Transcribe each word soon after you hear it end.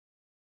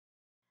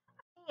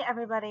Hey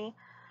everybody.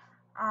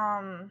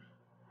 Um,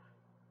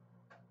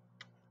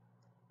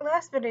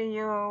 Last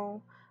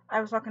video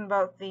I was talking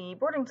about the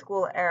boarding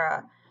school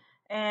era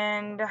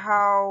and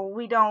how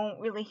we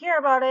don't really hear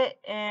about it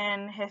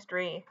in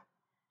history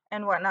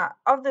and whatnot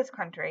of this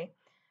country.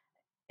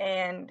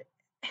 And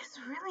it's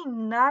really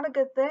not a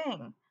good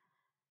thing.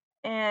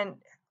 And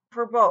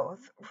for both,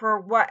 for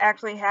what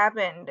actually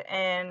happened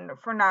and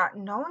for not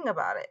knowing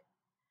about it.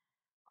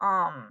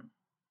 Um,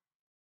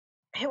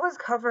 it was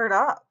covered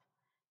up.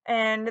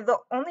 And the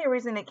only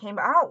reason it came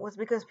out was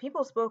because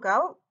people spoke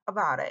out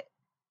about it.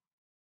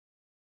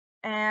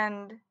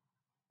 And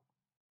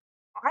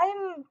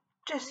I'm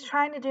just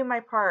trying to do my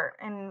part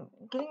and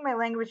getting my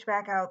language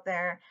back out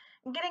there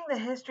and getting the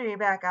history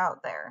back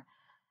out there.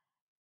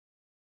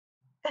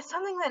 It's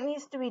something that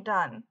needs to be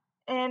done.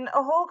 And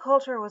a whole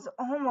culture was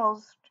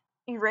almost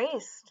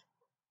erased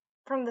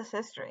from this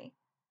history.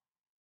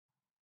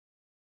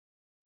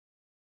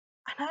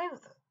 And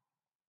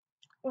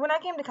when I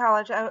came to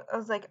college, I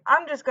was like,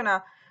 I'm just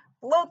gonna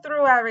blow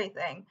through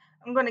everything.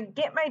 I'm gonna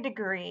get my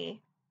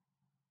degree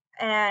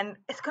and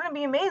it's gonna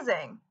be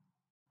amazing.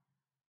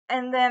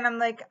 And then I'm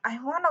like, I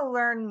wanna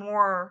learn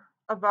more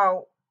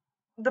about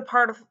the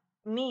part of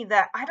me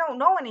that I don't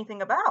know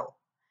anything about.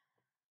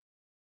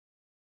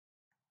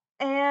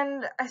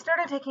 And I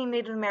started taking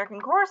Native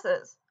American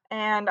courses.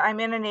 And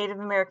I'm in a Native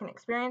American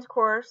experience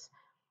course.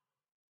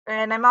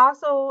 And I'm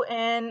also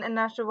in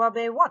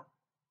Anishinaabe 1.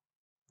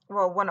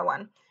 Well,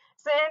 101.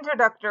 It's an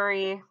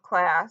introductory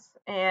class.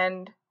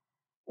 And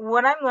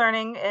what I'm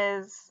learning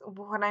is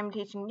what I'm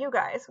teaching you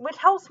guys, which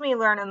helps me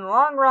learn in the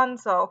long run.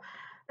 So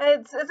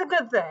it's a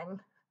good thing.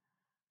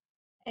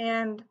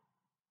 And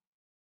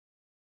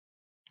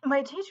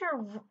my teacher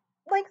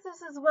likes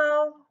this as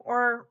well,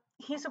 or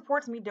he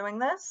supports me doing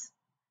this.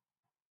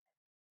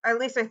 At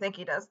least I think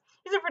he does.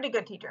 He's a pretty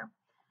good teacher.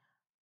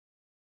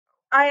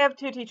 I have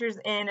two teachers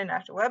in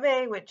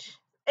Anishinaabe, which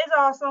is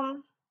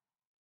awesome,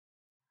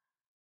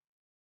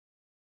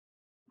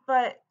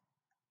 but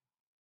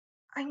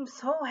I'm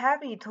so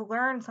happy to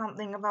learn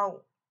something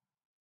about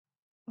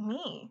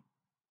me.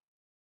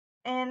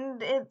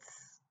 And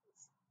it's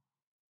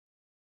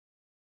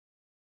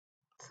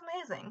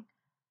amazing.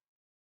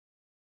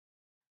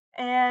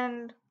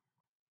 And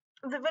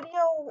the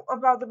video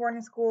about the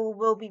boarding school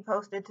will be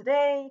posted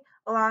today,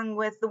 along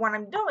with the one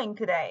I'm doing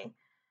today,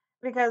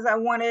 because I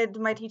wanted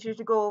my teachers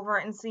to go over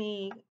and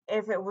see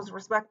if it was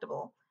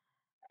respectable.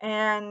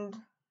 And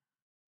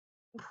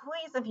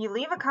please, if you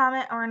leave a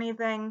comment or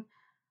anything,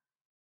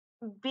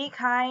 be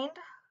kind,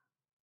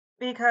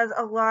 because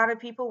a lot of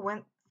people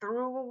went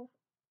through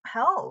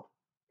hell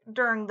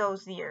during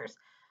those years.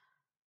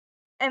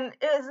 And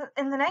it was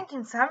in the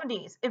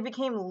 1970s, it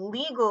became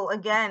legal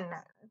again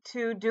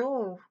to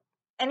do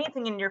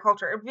anything in your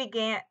culture.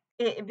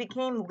 It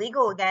became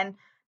legal again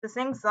to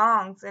sing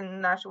songs in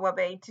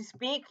Anishinaabe, to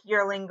speak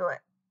your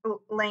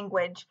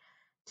language,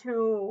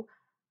 to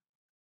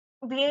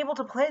be able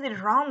to play the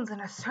drums in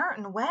a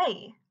certain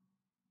way.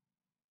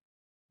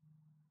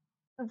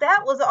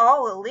 That was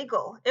all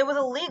illegal. It was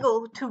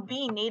illegal to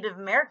be Native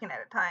American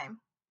at a time.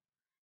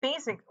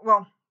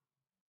 Well,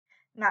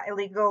 not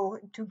illegal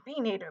to be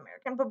Native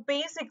American, but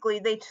basically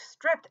they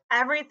stripped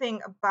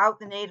everything about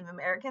the Native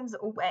Americans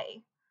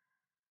away.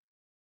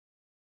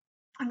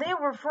 They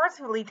were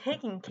forcefully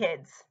taking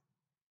kids,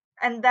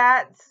 and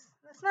that's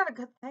not a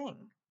good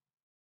thing.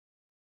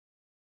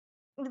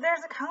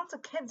 There's accounts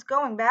of kids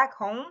going back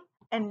home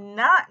and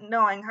not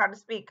knowing how to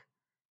speak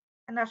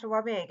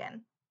Anishinaabe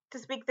again, to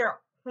speak their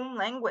home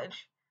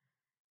language.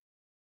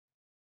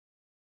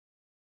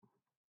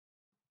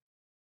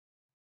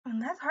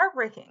 And that's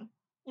heartbreaking.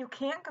 You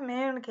can't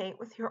communicate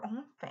with your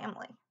own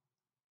family.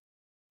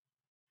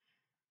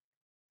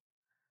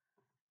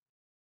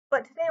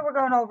 But today we're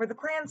going over the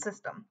clan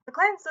system. The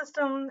clan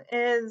system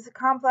is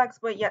complex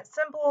but yet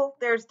simple.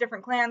 There's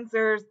different clans.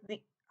 I'm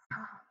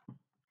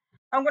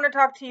going to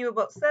talk to you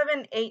about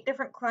 7, 8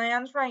 different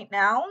clans right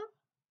now.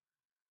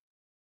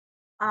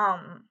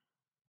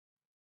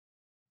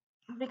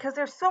 Because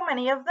there's so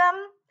many of them,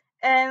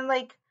 and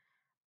like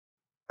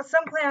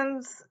some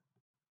clans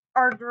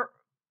are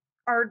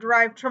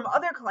derived from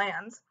other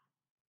clans.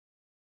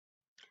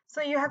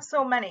 So you have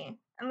so many.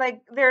 And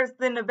like there's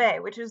the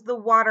Nabe, which is the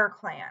water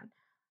clan,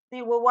 the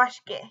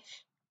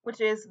Wawashkish,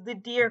 which is the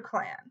deer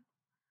clan.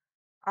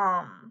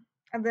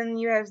 And then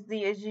you have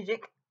the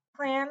Ajijik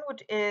clan,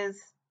 which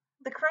is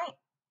the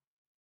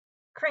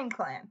crane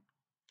clan.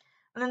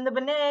 And then the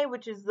Bene,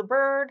 which is the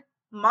bird,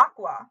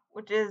 Makwa,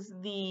 which is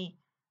the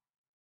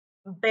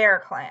bear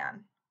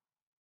clan.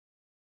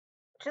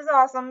 Which is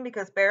awesome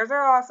because bears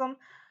are awesome.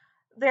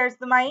 There's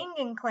the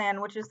Maingin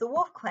clan, which is the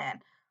wolf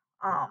clan.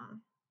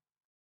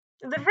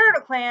 The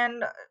Turtle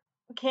clan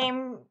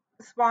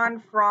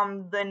spawned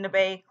from the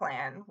Nabe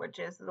clan, which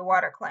is the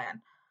water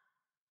clan.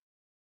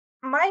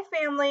 My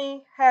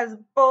family has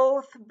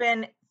both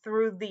been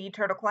through the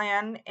Turtle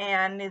clan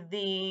and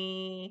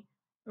the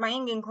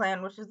Maingin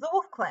clan, which is the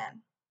wolf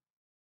clan.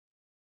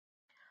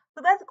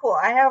 So that's cool.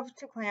 I have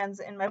two clans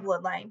in my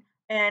bloodline,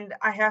 and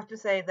I have to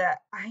say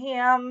that I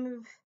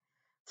am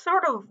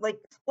sort of like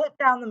split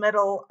down the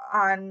middle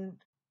on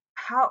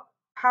how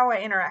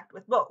I interact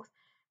with both,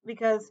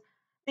 because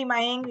the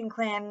Mayangan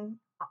clan,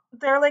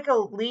 they're like a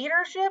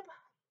leadership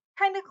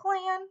kind of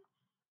clan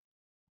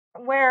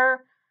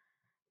where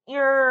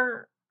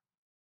you're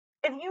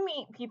if you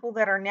meet people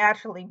that are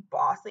naturally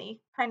bossy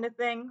kind of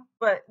thing,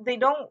 but they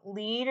don't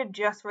lead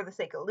just for the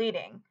sake of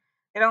leading.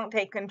 They don't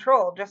take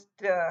control just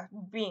to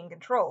be in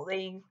control.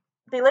 They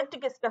like to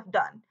get stuff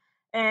done,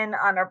 and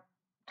on a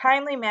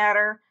timely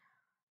manner.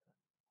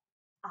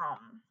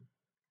 Um,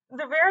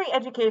 they're very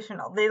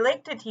educational. They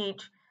like to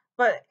teach,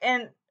 but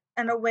in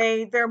a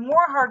way they're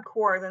more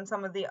hardcore than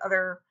some of the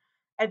other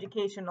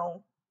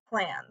educational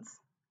plans.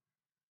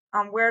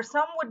 Where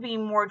some would be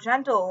more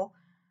gentle,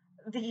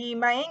 the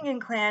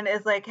Mayangan clan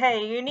is like,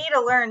 hey, you need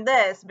to learn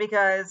this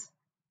because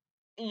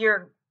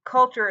your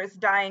culture is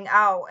dying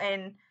out,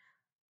 and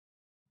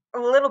a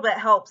little bit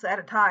helps at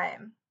a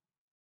time.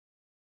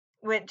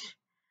 Which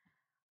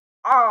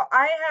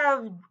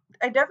I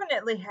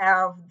definitely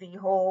have the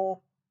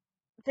whole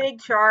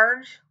take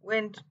charge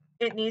when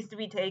it needs to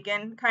be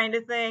taken kind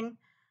of thing.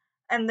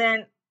 And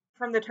then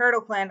from the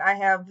Turtle Clan, I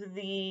have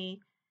the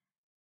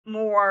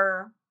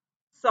more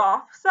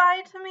soft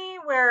side to me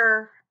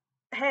where,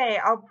 hey,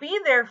 I'll be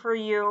there for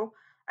you.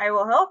 I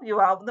will help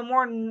you out. The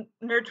more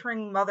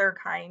nurturing mother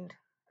kind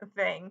of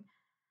thing.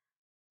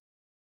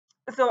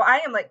 So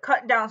I am like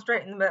cut down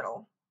straight in the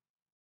middle,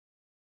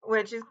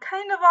 which is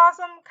kind of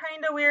awesome,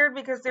 kind of weird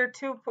because they're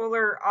two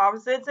polar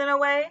opposites in a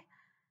way,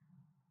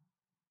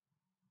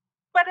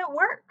 but it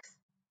works.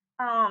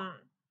 Um,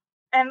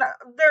 and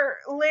there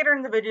later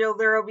in the video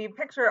there will be a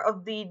picture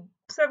of the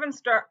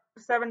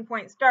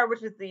 7-point star,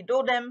 which is the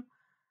Doldem,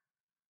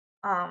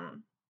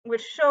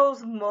 which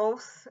shows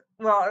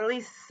well, at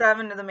least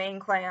 7 of the main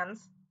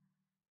clans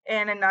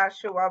in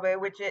Inashiwabe,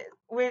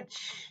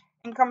 which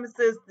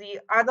encompasses the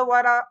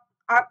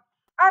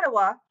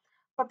Ottawa,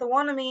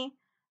 Potawatomi,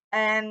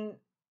 and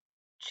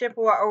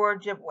Chippewa or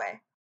Ojibwe.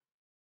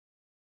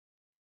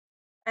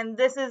 And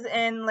this is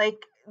in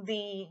like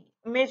the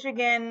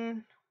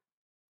Michigan,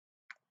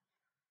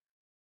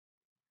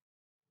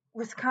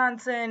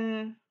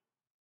 Wisconsin,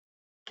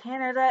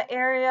 Canada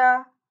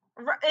area.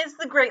 It's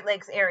the Great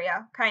Lakes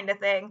area kind of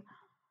thing.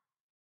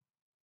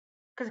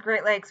 Because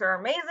Great Lakes are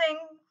amazing,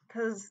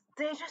 because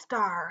they just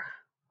are.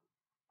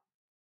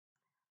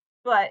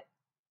 But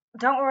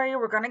don't worry,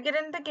 we're going to get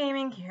into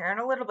gaming here in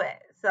a little bit.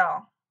 So,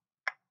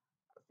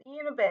 see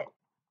you in a bit.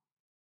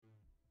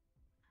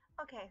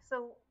 Okay,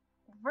 so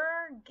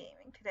we're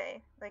gaming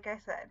today, like I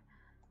said.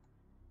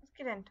 Let's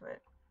get into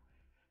it.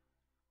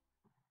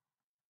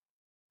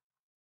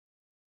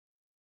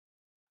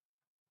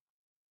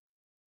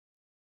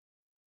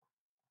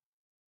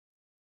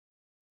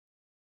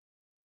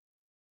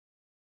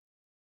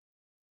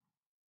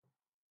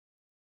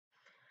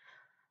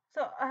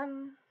 So, I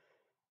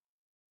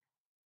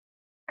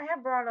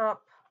have brought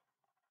up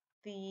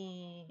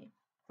the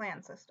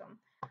clan system.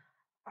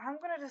 I'm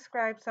going to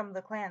describe some of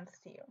the clans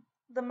to you.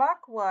 The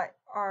Makwat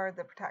are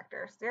the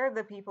protectors. They're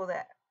the people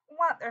that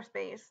want their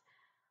space.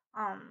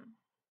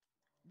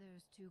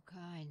 There's two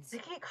kinds. They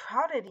get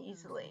crowded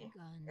easily.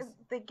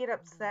 They get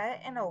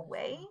upset in a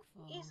way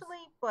easily,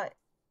 but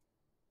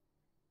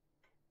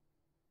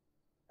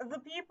the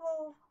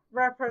people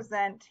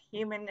represent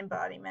human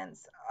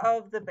embodiments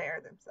of the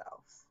bear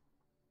themselves.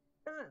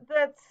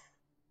 That's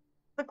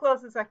the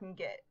closest I can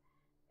get,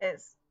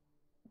 is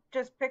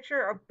just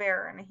picture a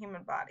bear in a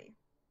human body.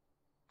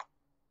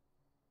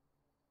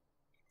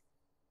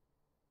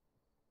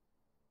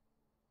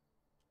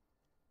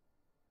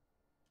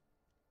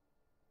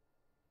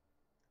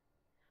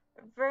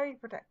 Very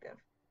protective.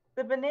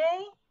 The Bene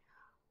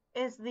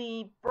is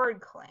the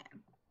bird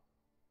clan.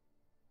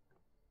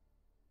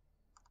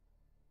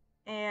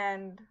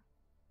 And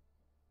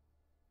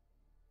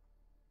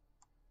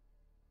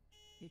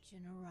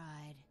Hitching a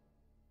ride.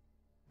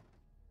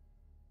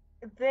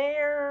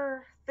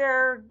 they're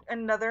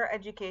another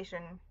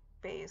education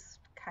based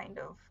kind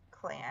of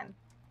clan.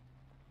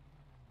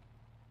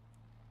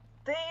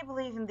 They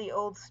believe in the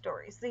old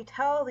stories. They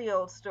tell the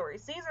old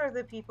stories. These are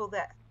the people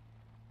that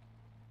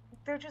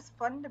they're just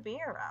fun to be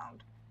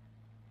around.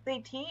 They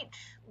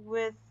teach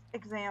with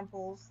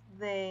examples.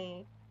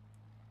 Like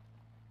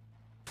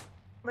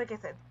I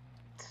said,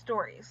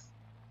 stories.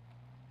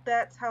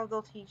 That's how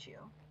they'll teach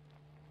you.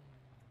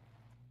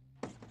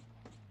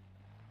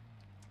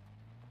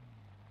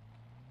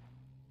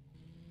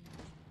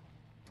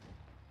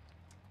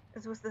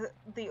 Is with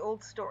the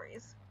old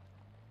stories,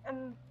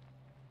 and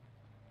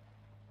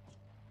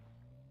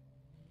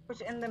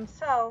which in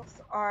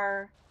themselves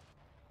are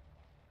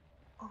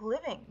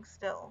living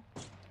still.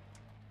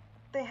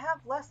 They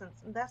have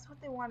lessons, and that's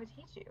what they want to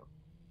teach you.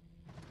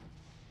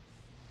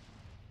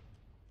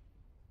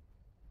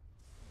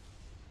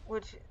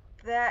 Which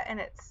that in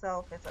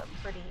itself is a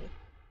pretty.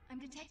 I'm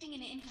detecting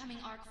an incoming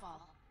arc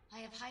fall. I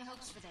have high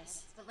hopes for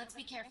this, but let's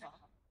be careful.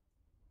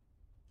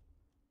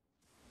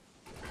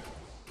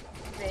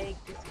 Vague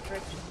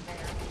description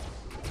there.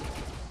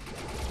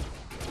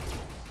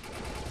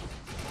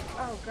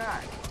 Oh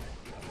god.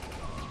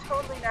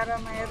 totally not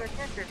on my other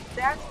characters.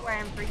 That's why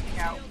I'm freaking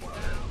out.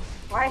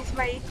 Why is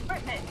my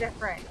equipment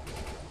different?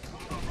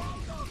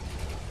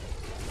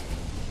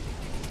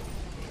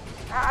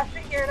 I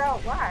figured out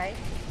why.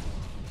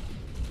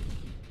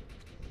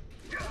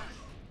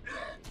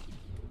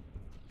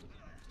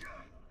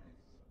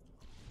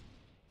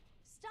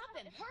 Stop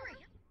him! Hurry!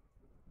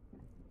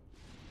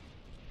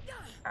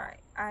 Alright,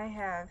 I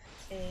have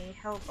a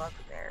hell bug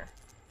there.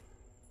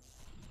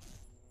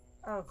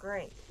 Oh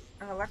great,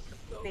 an electric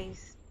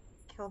base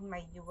killed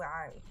my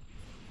UI.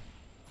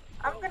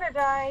 I'm gonna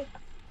die.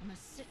 I'm a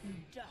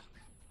sitting duck.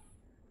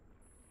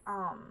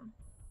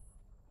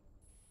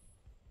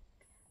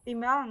 The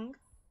Hmong,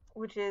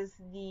 which is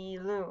the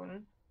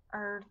loon,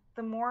 are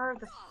the more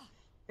the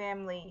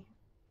family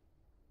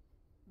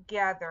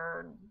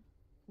gathering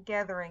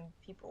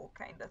people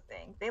kind of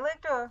thing. They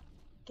like to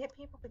get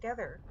people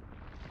together.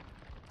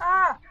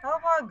 Ah,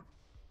 hellbug!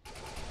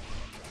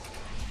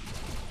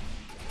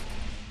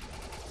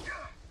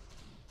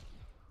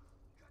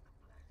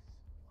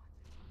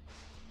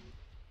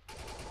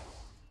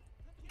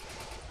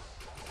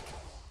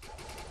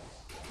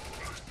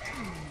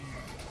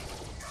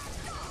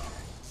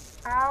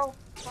 Ow!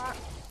 Fuck!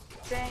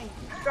 Dang!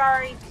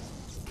 Sorry.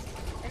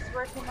 I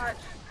swear too much.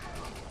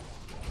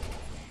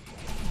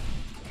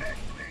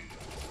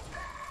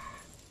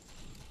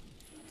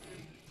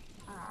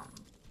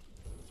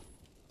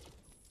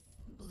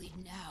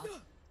 Bleeding out.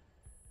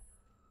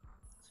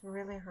 This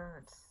really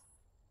hurts.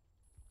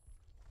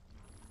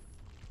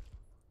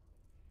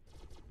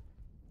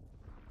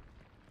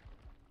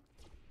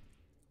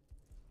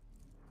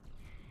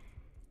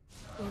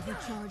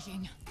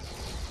 Overcharging.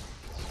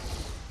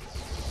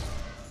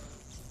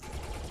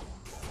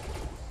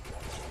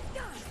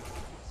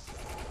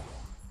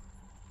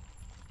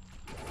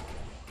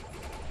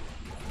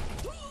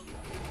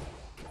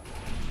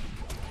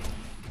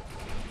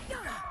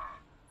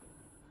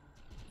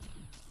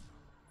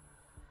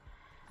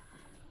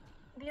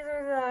 These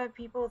are the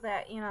people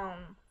that, you know,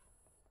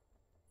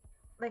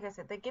 like I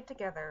said, they get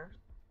together.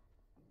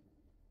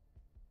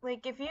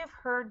 Like, if you've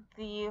heard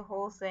the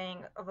whole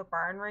saying of a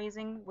barn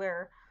raising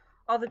where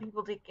all the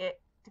people get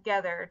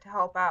together to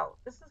help out,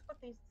 this is what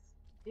they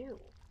do.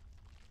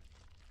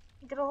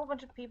 You get a whole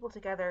bunch of people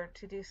together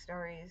to do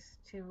stories,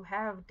 to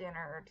have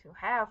dinner, to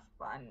have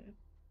fun,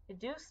 to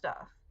do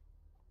stuff.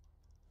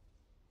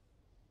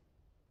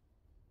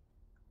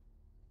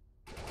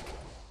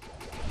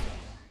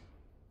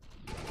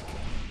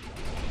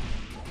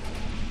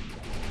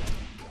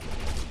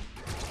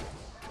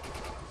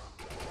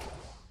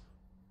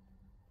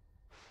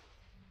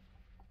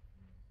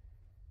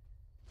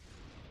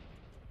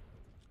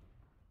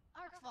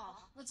 Arcfall.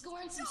 Let's go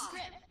earn some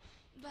script.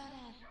 But,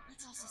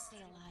 let's also stay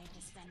alive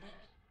to spend it.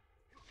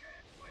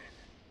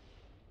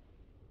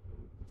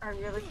 I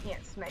really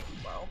can't snipe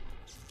well.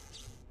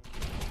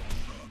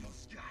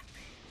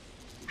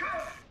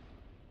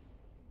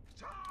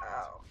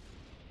 Oh.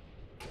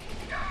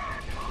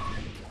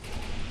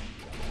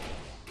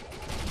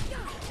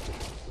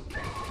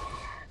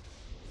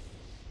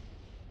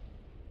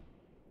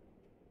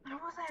 I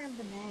wasn't in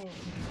the name.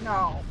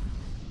 No.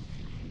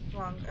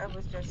 Wrong. I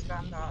was just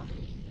on the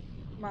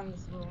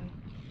Mung's wound.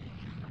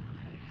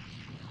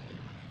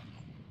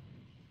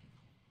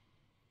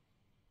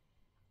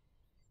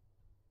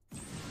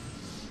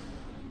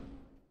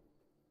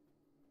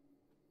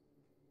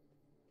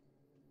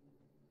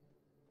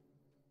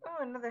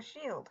 Oh, another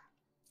shield.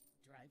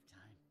 Drive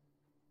time.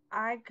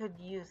 I could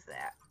use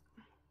that.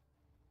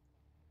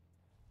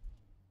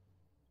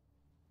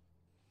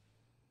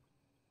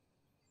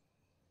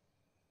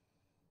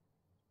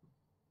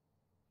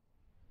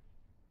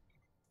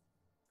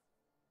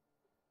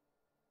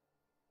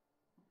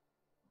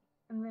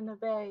 And then the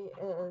bay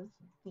is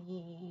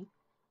the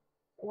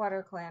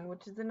Water Clan,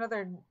 which is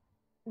another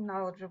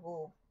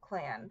knowledgeable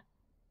clan.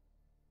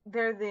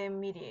 They're the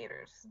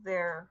mediators.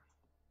 They're,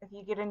 if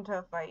you get into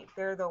a fight,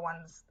 they're the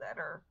ones that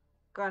are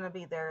gonna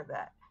be there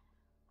that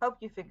help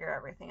you figure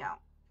everything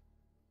out.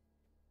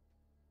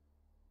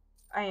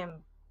 I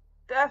am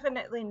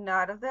definitely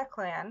not of that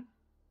clan.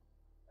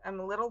 I'm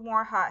a little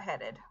more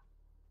hot-headed.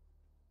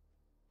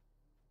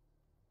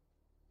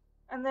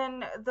 And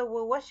then the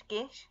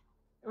Wawashkish,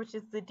 which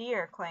is the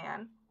Deer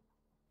clan.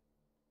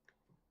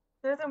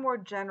 They're the more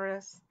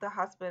generous, the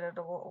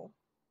hospitable,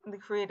 the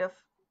creative.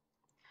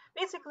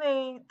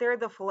 Basically, they're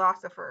the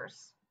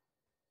philosophers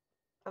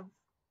of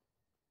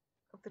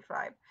the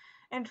tribe.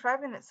 And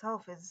tribe in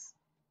itself is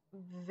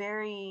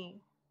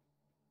very,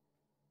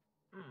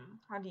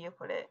 how do you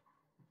put it?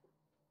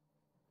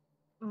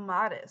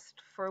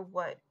 Modest for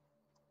what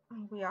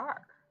we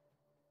are.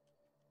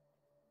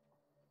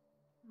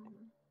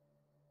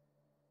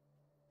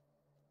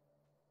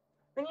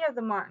 Then you have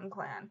the Martin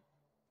clan.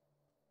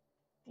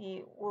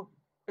 The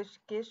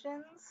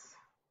Wabishkishans.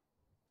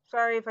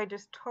 Sorry if I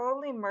just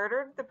totally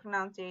murdered the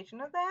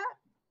pronunciation of that.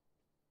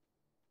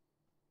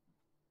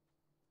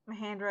 My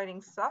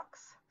handwriting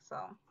sucks,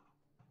 so.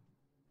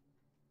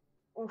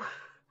 Ooh.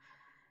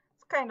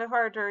 It's kind of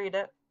hard to read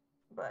it,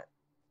 but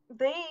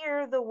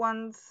They're the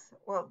ones,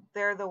 well,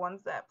 they're the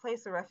ones that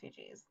place the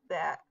refugees,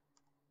 that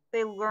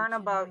they learn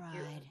about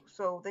you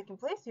so they can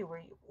place you where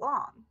you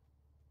belong.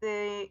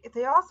 They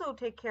also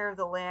take care of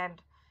the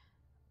land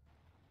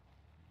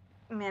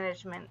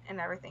management and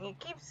everything. It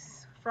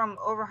keeps from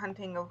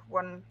overhunting of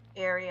one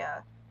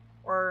area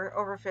or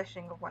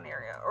overfishing of one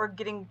area or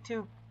getting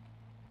too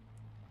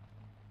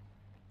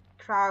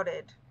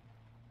crowded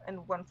in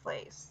one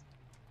place.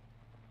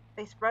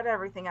 They spread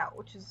everything out,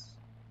 which is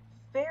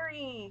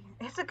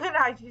it's a good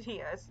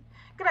idea. It's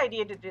a good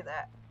idea to do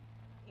that.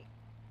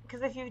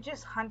 Because if you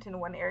just hunt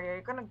in one area,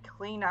 you're going to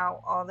clean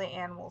out all the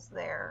animals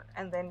there,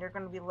 and then you're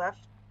going to be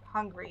left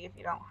hungry if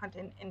you don't hunt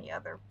in any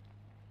other.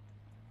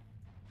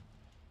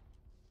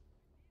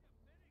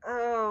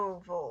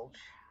 Oh, Volge.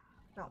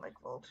 I don't like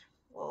Volge.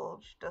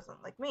 Volge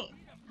doesn't like me.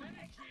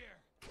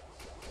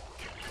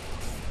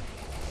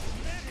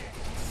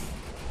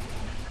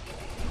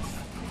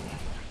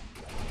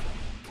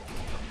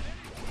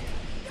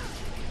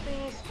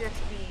 Please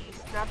just be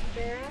stuck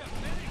there.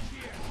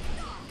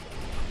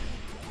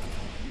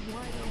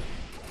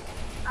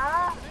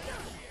 Ah!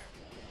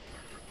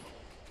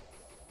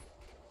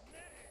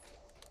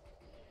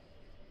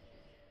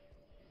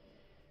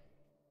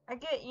 I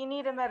get you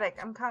need a medic.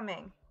 I'm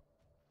coming.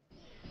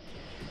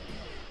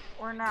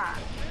 Or not.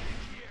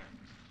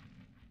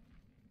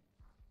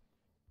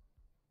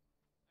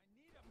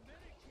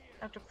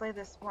 I have to play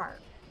this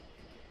smart.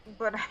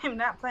 But I'm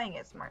not playing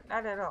it smart.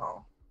 Not at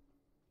all.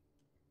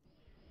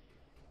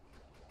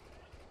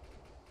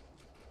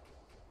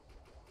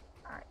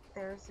 Alright,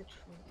 there's a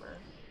trooper.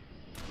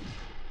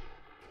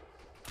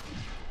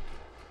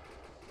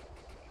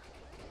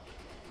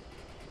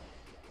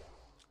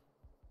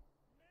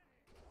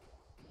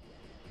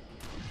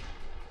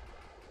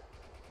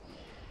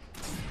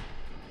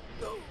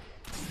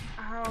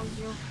 Oh,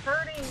 you're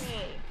hurting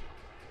me.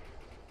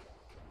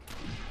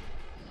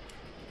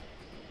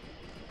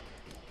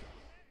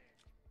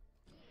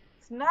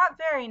 It's not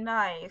very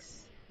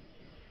nice.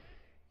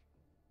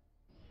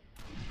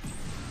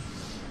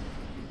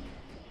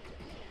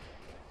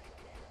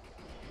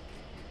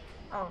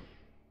 Oh.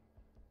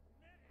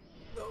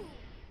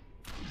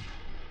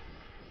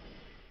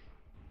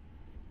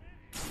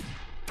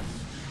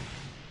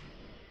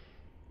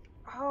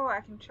 Oh,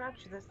 I can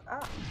charge this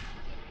up.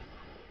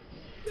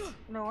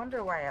 No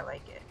wonder why I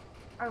like it.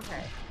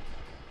 Okay.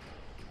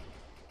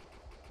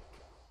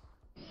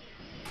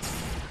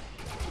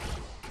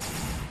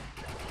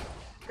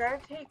 Gotta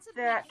take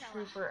that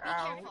trooper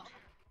out.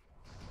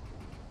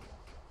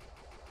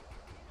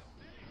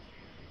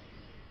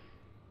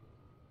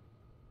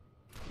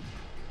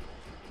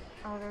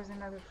 Oh, there's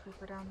another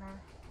trooper down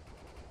there.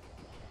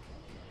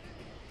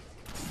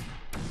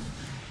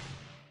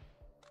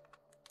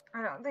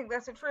 I don't think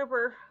that's a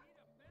trooper.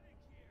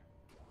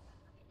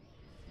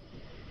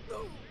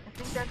 I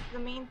think that's the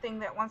mean thing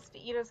that wants to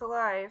eat us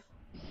alive.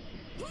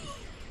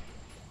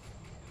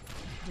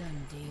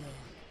 Done deal.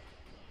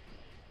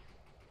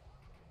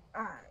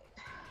 Alright.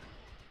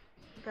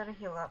 Gotta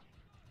heal up.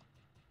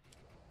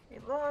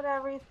 Reload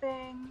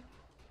everything.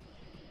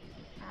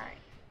 Alright.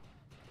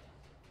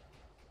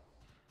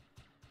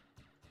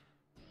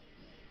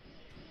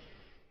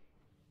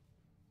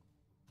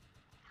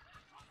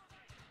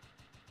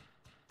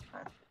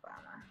 That's a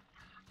bummer.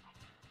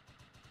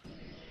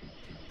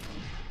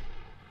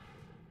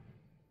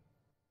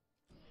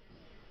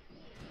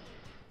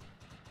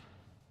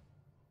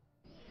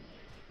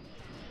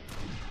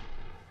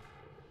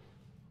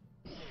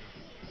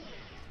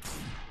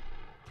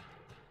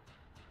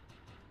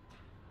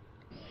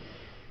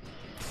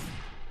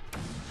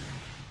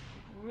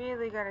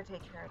 Really gotta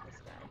take care of this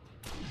guy.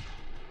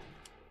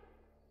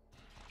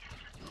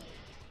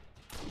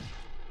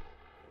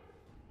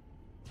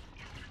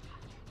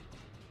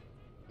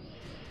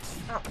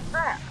 Oh,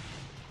 crap!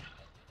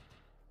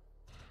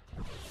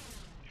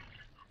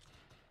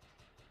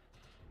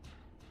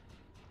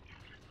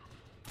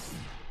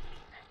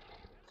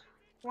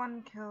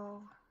 One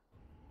kill.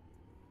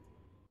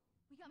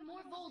 We got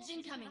more Volge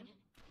incoming.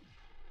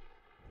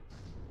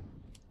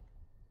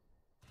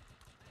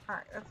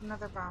 Alright, that's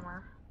another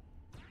bomber.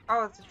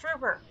 Oh, it's a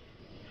trooper!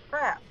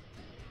 Crap!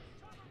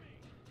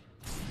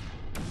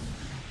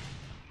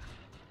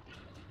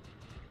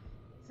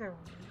 These are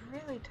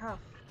really tough.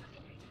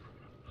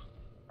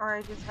 Or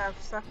I just have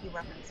sucky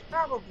weapons.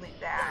 Probably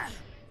that.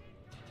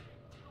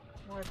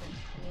 More than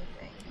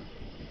anything.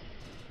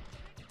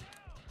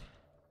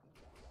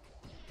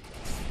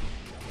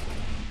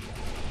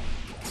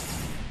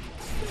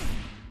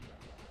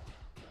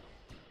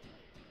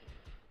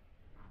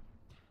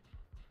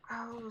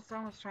 Oh,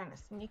 someone's trying to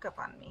sneak up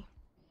on me.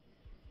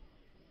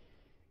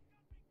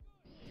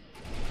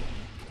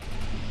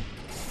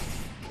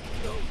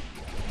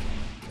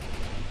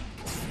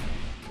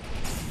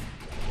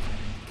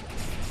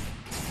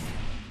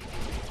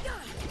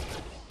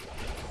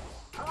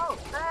 Oh,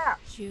 crap!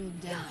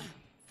 Shield down.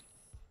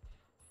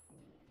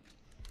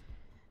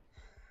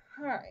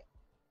 Alright.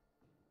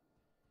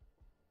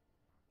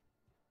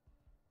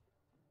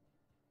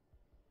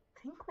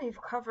 I think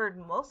we've covered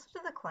most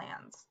of the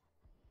clans.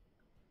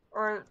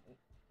 Or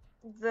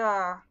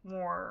the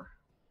more...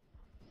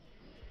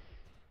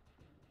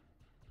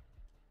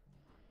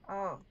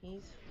 Oh,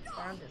 he's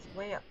found his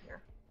way up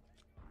here.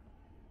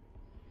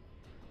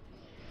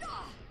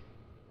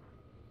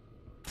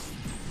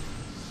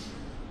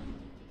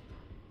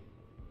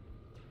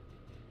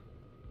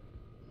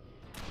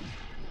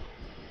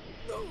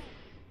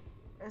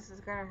 This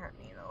is gonna hurt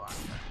me in the long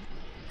run.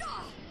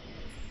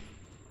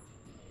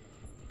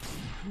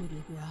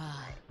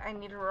 I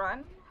need to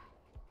run.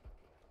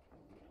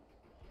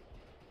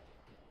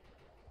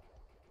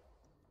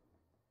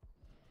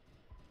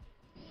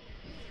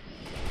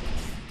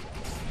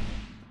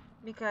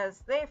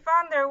 Because they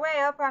found their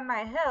way up on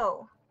my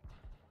hill.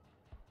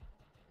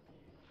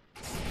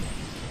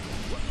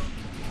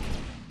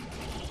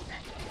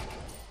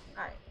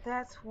 Alright,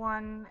 that's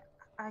one.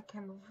 I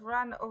can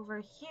run over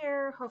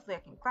here. Hopefully I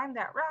can climb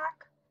that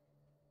rock.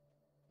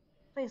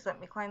 Please let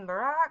me climb the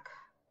rock.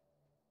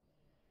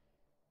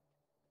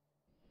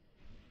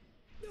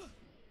 Let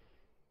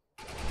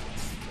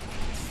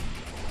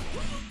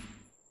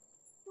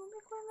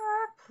me climb the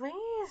rock,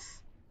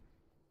 please.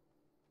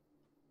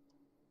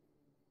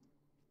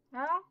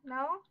 No?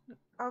 No?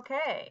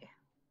 Okay.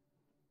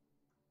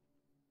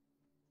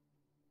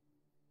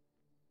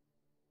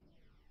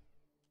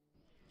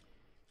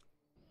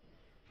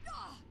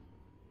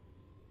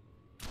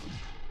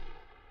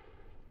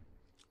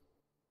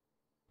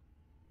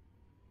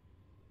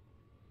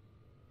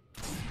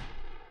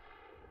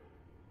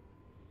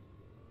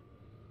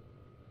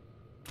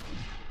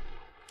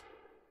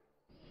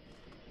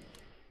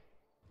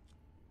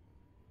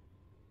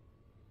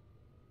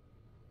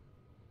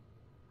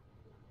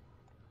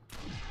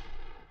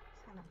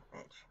 Son of a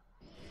bitch.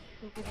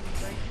 You can be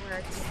right where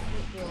I can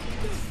hit you.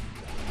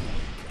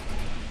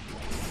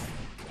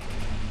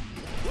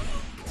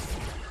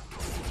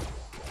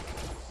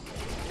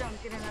 Don't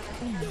get another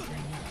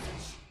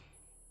chance.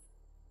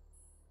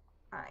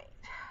 Alright.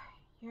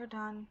 You're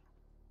done.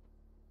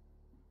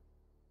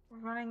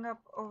 Running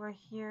up over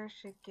here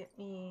should get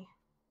me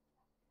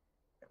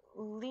at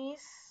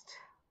least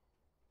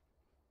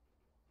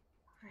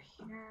over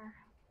here.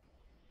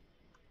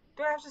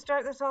 Do I have to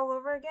start this all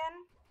over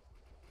again?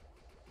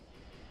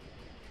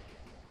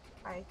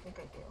 I think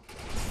I do.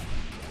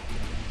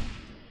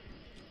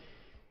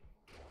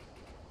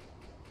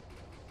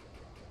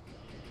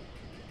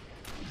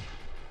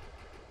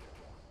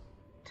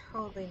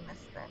 Totally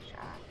missed that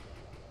shot.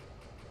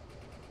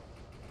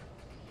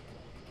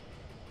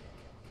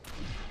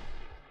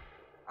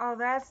 Oh,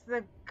 that's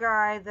the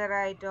guy that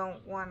I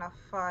don't want to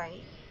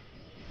fight.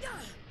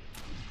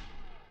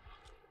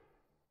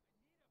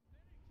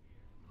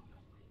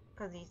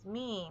 Because he's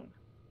mean.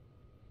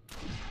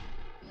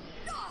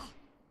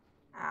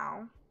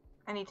 Ow.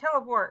 And he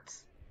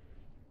teleports.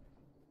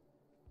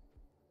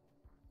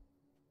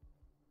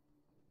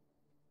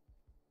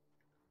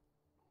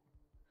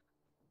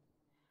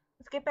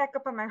 Let's get back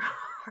up on my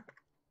rock.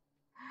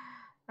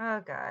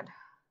 Oh, God.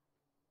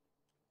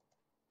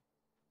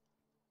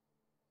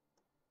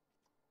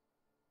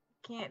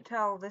 Can't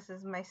tell this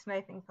is my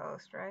sniping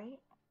post, right?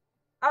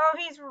 Oh,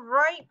 he's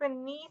right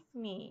beneath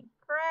me.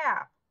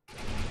 Crap.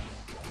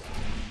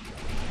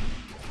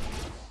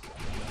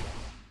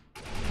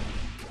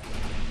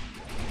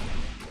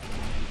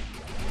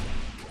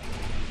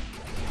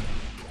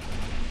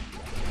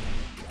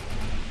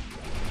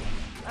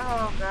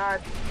 Oh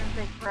God, it's gonna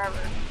take forever.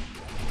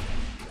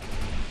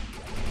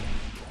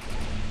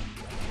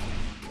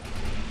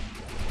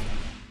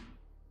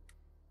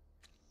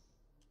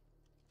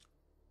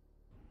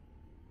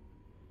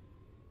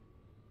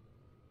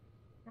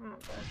 Come on,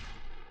 bud.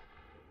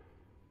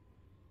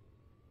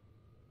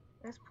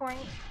 At this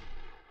point,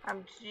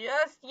 I'm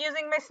just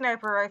using my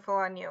sniper rifle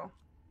on you.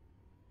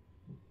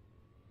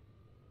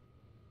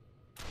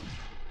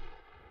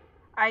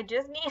 I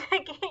just need to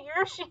get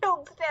your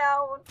shields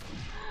down.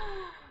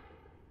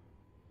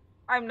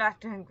 I'm not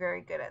doing very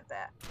good at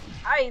that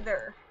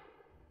either.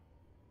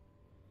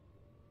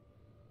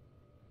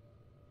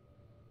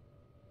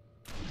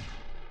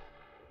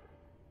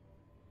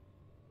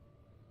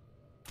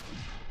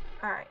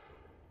 Alright.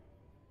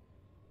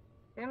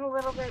 Doing a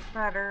little bit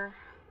better.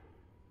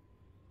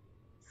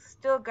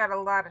 Still got a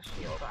lot of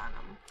shield on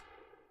him.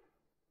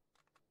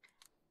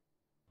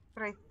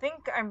 But I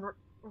think I'm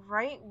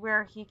right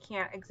where he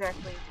can't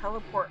exactly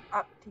teleport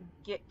up to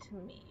get to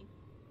me.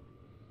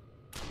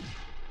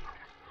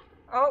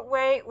 Oh,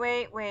 wait.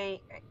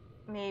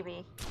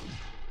 Maybe.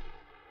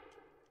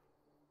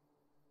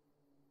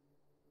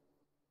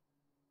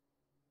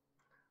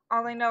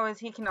 All I know is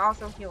he can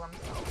also heal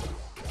himself.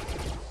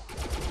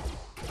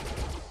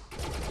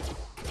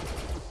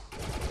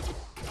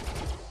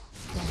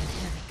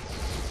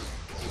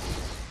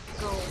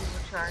 Go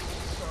overcharge.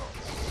 So,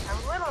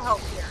 have a little help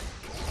here.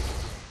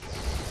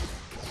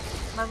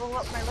 Level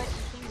up my light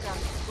machine gun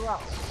as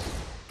well.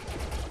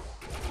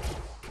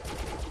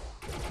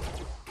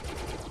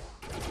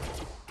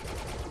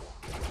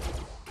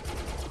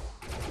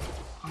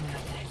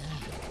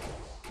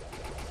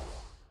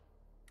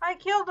 I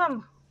killed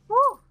him!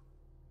 Woo!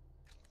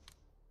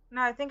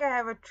 No, I think I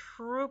have a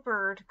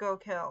trooper to go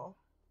kill.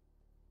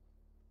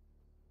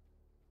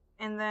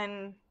 And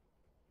then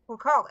we'll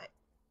call it.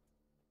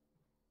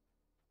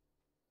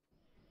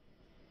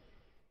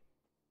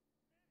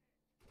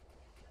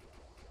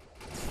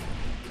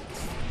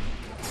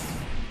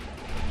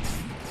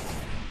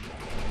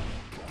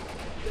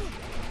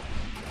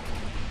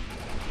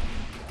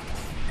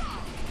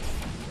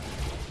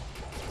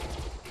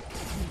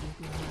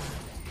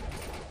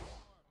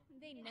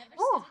 They never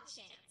Whew,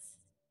 stood a chance.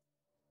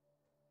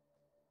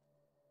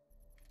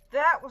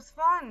 that was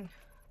fun.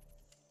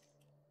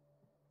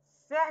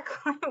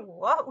 Exactly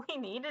what we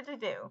needed to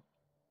do.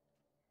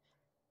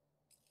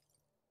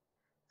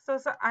 So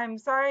I'm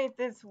sorry if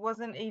this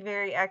wasn't a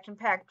very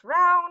action-packed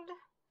round,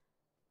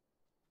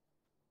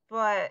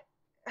 but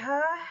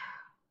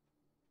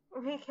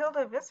we killed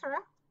a Viscera,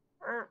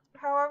 or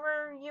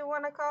however you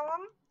want to call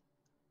him.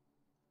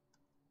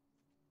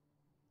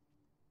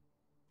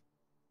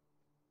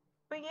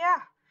 But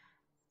yeah,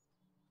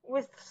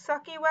 with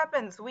sucky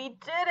weapons, we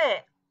did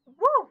it!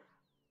 Woo!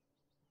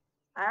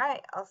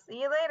 Alright, I'll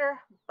see you later.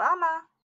 Bye, Ma.